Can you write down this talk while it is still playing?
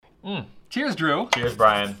Cheers, Drew. Cheers,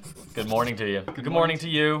 Brian. Good morning to you. Good morning to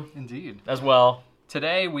you Indeed. as well.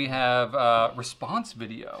 Today we have a response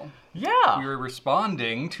video. Yeah. We were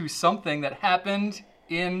responding to something that happened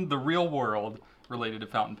in the real world related to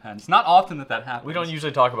fountain pens. Not often that happens. We don't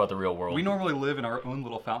usually talk about the real world. We normally live in our own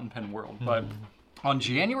little fountain pen world, but on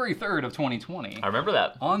January 3rd of 2020, I remember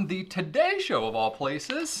that. on the Today Show of all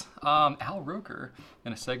places, Al Roker,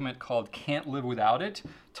 in a segment called Can't Live Without It,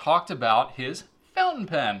 talked about his fountain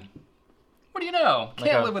pen. What do you know?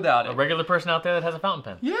 Can't live without it. A regular person out there that has a fountain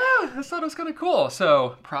pen. Yeah, I thought it was kind of cool.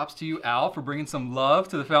 So props to you, Al, for bringing some love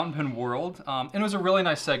to the fountain pen world. And it was a really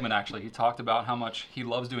nice segment, actually. He talked about how much he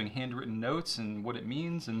loves doing handwritten notes and what it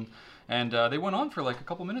means. And they went on for like a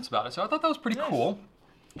couple minutes about it. So I thought that was pretty cool.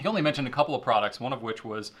 He only mentioned a couple of products, one of which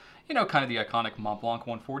was, kind of the iconic Mont Blanc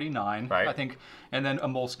 149, right. I think, and then a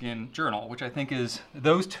Moleskine journal, which I think is,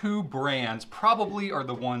 those two brands probably are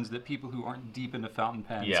the ones that people who aren't deep into fountain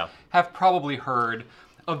pens have probably heard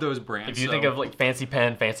of those brands. If you think of like fancy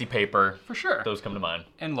pen, fancy paper, for sure, those come to mind.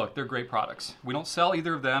 And look, they're great products. We don't sell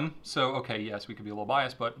either of them, so okay, yes, we could be a little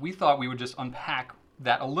biased, but we thought we would just unpack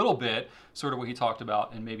that a little bit, sort of what he talked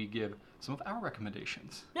about, and maybe give some of our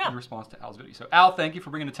recommendations in response to Al's video. So Al, thank you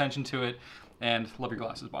for bringing attention to it, and love your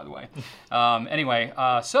glasses, by the way. Anyway,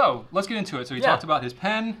 so let's get into it. So he talked about his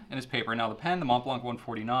pen and his paper. Now the pen, the Mont Blanc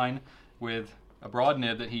 149, with a broad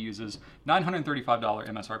nib that he uses, $935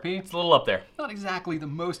 MSRP. It's a little up there. Not exactly the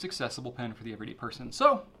most accessible pen for the everyday person.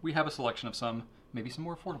 So we have a selection of maybe some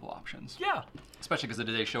more affordable options. Yeah. Especially because the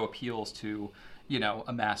Today Show appeals to,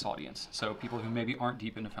 a mass audience. So people who maybe aren't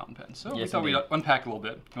deep into fountain pens. So we thought we'd unpack a little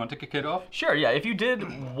bit. You want to take a kid off? Sure, yeah. If you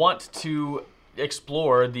did want to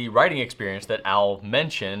explore the writing experience that Al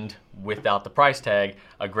mentioned without the price tag,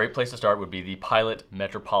 a great place to start would be the Pilot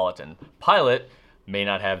Metropolitan. Pilot may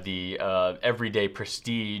not have the everyday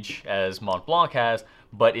prestige as Mont Blanc has,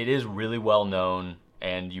 but it is really well known,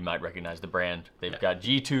 and you might recognize the brand. They've got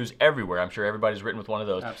G2s everywhere. I'm sure everybody's written with one of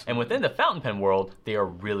those. Absolutely. And within the fountain pen world, they are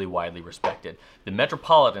really widely respected. The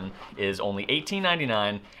Metropolitan is only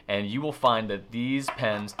 $18.99, and you will find that these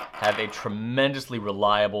pens have a tremendously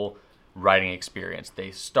reliable writing experience. They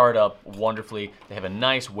start up wonderfully. They have a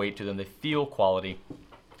nice weight to them. They feel quality.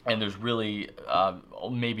 And there's really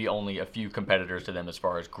maybe only a few competitors to them as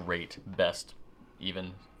far as great, best,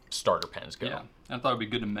 even starter pens go. Yeah, and I thought it would be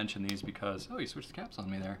good to mention these because, you switched the caps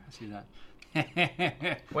on me there. I see that.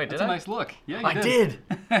 Wait, That's a nice look. Yeah, you I did.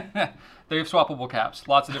 They have swappable caps,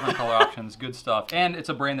 lots of different color options, good stuff. And it's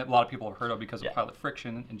a brand that a lot of people have heard of because of Pilot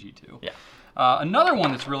Friction and G2. Yeah. Another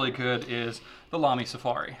one that's really good is the Lamy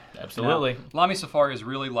Safari. Absolutely. Now, Lamy Safari is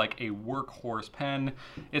really like a workhorse pen.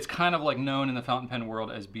 It's kind of like known in the fountain pen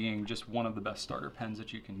world as being just one of the best starter pens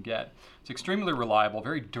that you can get. It's extremely reliable,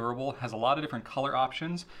 very durable, has a lot of different color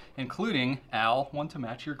options, including, Al, one to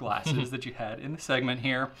match your glasses that you had in the segment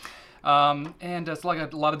here. And it's like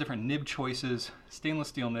a lot of different nib choices, stainless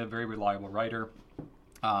steel nib, very reliable writer.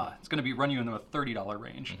 It's going to run you in the $30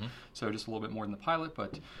 range, so just a little bit more than the Pilot,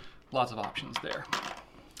 but lots of options there.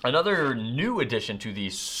 Another new addition to the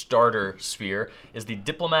starter sphere is the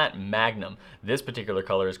Diplomat Magnum. This particular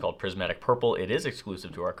color is called Prismatic Purple. It is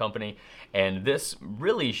exclusive to our company, and this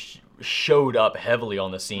really showed up heavily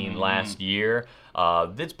on the scene last year.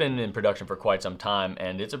 It's been in production for quite some time,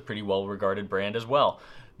 and it's a pretty well-regarded brand as well.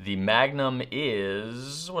 The Magnum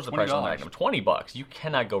is, what's the price of the Magnum? $20. You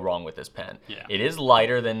cannot go wrong with this pen. Yeah. It is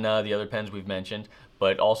lighter than the other pens we've mentioned,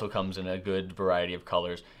 but also comes in a good variety of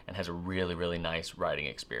colors and has a really, really nice writing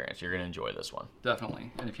experience. You're going to enjoy this one.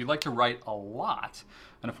 Definitely. And if you'd like to write a lot,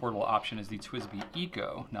 an affordable option is the TWSBI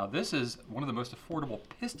Eco. Now this is one of the most affordable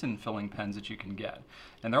piston filling pens that you can get.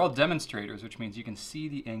 And they're all demonstrators, which means you can see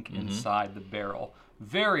the ink inside the barrel.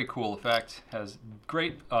 Very cool effect, has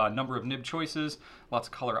great number of nib choices, lots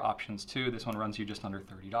of color options too. This one runs you just under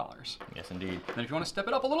 $30. Yes, indeed. And if you want to step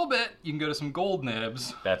it up a little bit, you can go to some gold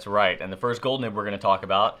nibs. That's right. And the first gold nib we're going to talk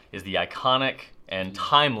about is the iconic and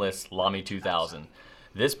timeless Lamy 2000.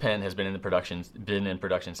 This pen has been in production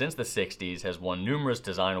since the 60s, has won numerous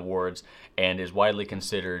design awards, and is widely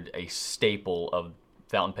considered a staple of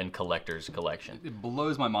fountain pen collectors' collection. It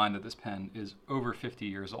blows my mind that this pen is over 50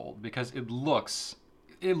 years old because it looks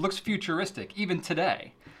futuristic even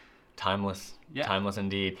today. Timeless. Yeah. Timeless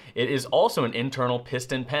indeed. It is also an internal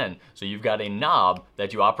piston pen. So you've got a knob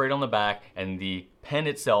that you operate on the back, and the pen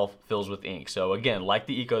itself fills with ink. So again, like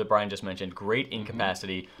the Eco that Brian just mentioned, great ink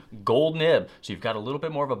capacity, gold nib, so you've got a little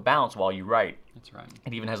bit more of a bounce while you write. That's right.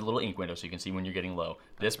 It even has a little ink window so you can see when you're getting low.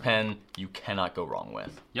 This pen you cannot go wrong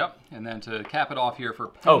with. Yep, and then to cap it off here for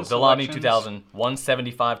pen Oh, the Lamy selections- 2000,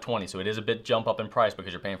 $175.20, so it is a bit jump up in price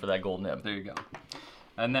because you're paying for that gold nib. There you go.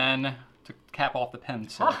 And then to to cap off the pen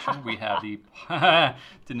selection, we have the,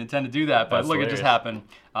 didn't intend to do that, but That's look, hilarious. it just happened,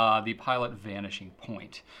 the Pilot Vanishing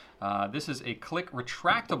Point. This is a click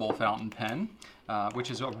retractable fountain pen,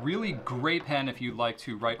 which is a really great pen if you like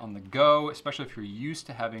to write on the go, especially if you're used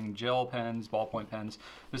to having gel pens, ballpoint pens.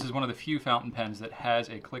 This is one of the few fountain pens that has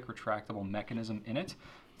a click retractable mechanism in it.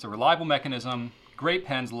 It's a reliable mechanism, great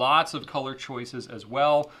pens, lots of color choices as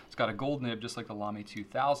well. It's got a gold nib just like the Lamy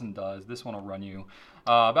 2000 does. This one will run you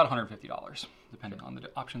about $150, depending on the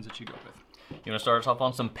options that you go with. You want to start us off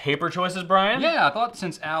on some paper choices, Brian? Yeah, I thought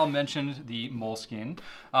since Al mentioned the Moleskine,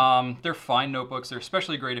 they're fine notebooks. They're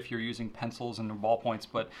especially great if you're using pencils and ballpoints,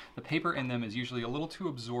 but the paper in them is usually a little too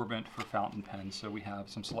absorbent for fountain pens. So we have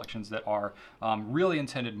some selections that are really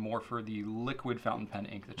intended more for the liquid fountain pen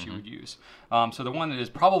ink that you would use. So the one that is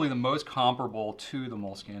probably the most comparable to the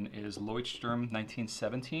Moleskine is Leuchtturm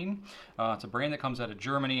 1917. It's a brand that comes out of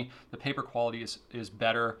Germany. The paper quality is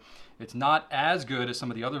better. It's not as good as some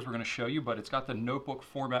of the others we're going to show you, but it's got the notebook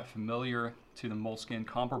format familiar to the Moleskine,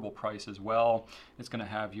 comparable price as well. It's going to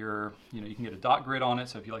have your, you can get a dot grid on it,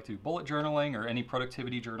 so if you like to do bullet journaling or any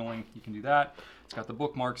productivity journaling, you can do that. It's got the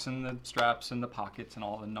bookmarks and the straps and the pockets and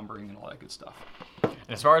all the numbering and all that good stuff. And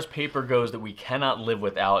as far as paper goes that we cannot live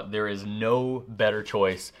without, there is no better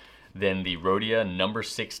choice than the Rhodia number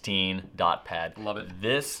 16 dot pad. Love it.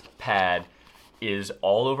 This pad is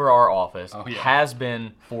all over our office, Oh, yeah. has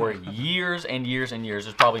been for years and years and years.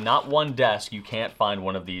 There's probably not one desk you can't find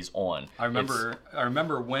one of these on. I remember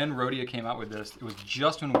when Rhodia came out with this, it was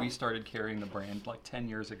just when we started carrying the brand like 10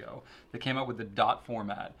 years ago. They came out with the dot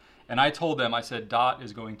format. And I told them, I said, dot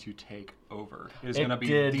is going to take over. It is going to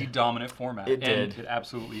be the dominant format. It and did. It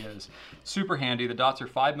absolutely is. Super handy. The dots are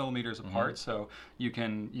 5 millimeters apart, so you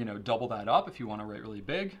can, double that up if you want to write really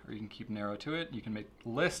big, or you can keep narrow to it. You can make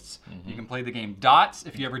lists. You can play the game Dots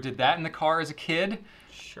if you ever did that in the car as a kid.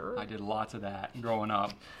 Sure. I did lots of that growing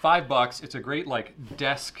up. $5. It's a great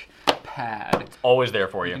desk pad. Always there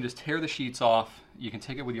for You you. can just tear the sheets off. You can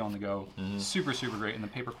take it with you on the go. Super, super great, and the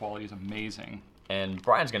paper quality is amazing. And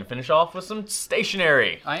Brian's going to finish off with some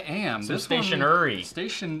stationery. I am. Some This stationery.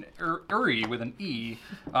 Stationery with an E.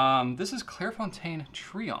 This is Clairefontaine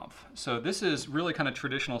Triomphe. So this is really kind of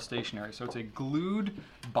traditional stationery. So it's a glued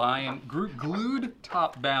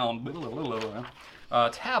top bound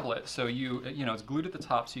tablet. So it's glued at the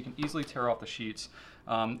top, so you can easily tear off the sheets.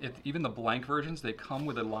 Even the blank versions, they come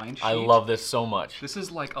with a line sheet. I love this so much. This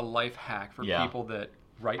is like a life hack for Yeah. people that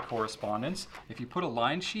write correspondence. If you put a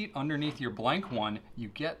line sheet underneath your blank one, you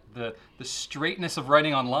get the straightness of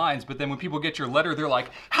writing on lines, but then when people get your letter, they're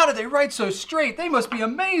like, how do they write so straight? They must be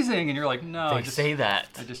amazing. And you're like, no, They say that.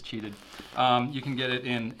 I just cheated. You can get it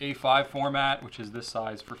in A5 format, which is this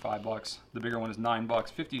size for $5. The bigger one is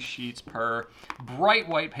 $9, 50 sheets per, bright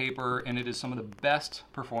white paper, and it is some of the best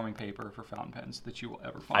performing paper for fountain pens that you will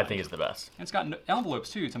ever find. I think it's the best. And it's got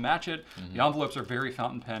envelopes too to match it. The envelopes are very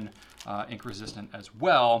fountain pen ink resistant as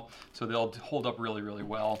well, so they'll hold up really, really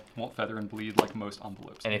well. Won't feather and bleed like most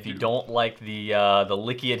envelopes. And if you don't like the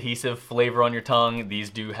licky adhesive flavor on your tongue, these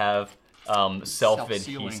do have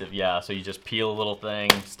self-adhesive. Yeah, so you just peel a little thing,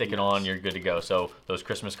 stick it on, you're good to go. So those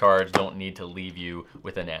Christmas cards don't need to leave you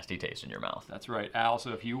with a nasty taste in your mouth. That's right, Al.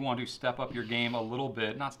 So if you want to step up your game a little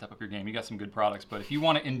bit, not step up your game, you got some good products, but if you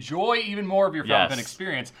want to enjoy even more of your fountain pen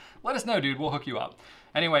experience, let us know, dude. We'll hook you up.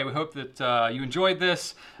 Anyway, we hope that you enjoyed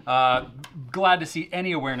this. Glad to see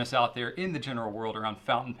any awareness out there in the general world around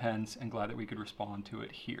fountain pens, and glad that we could respond to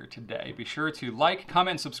it here today. Be sure to like,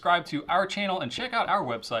 comment, and subscribe to our channel, and check out our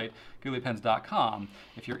website, ghouliepens.com,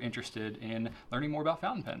 if you're interested in learning more about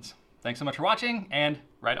fountain pens. Thanks so much for watching, and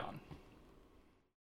right on.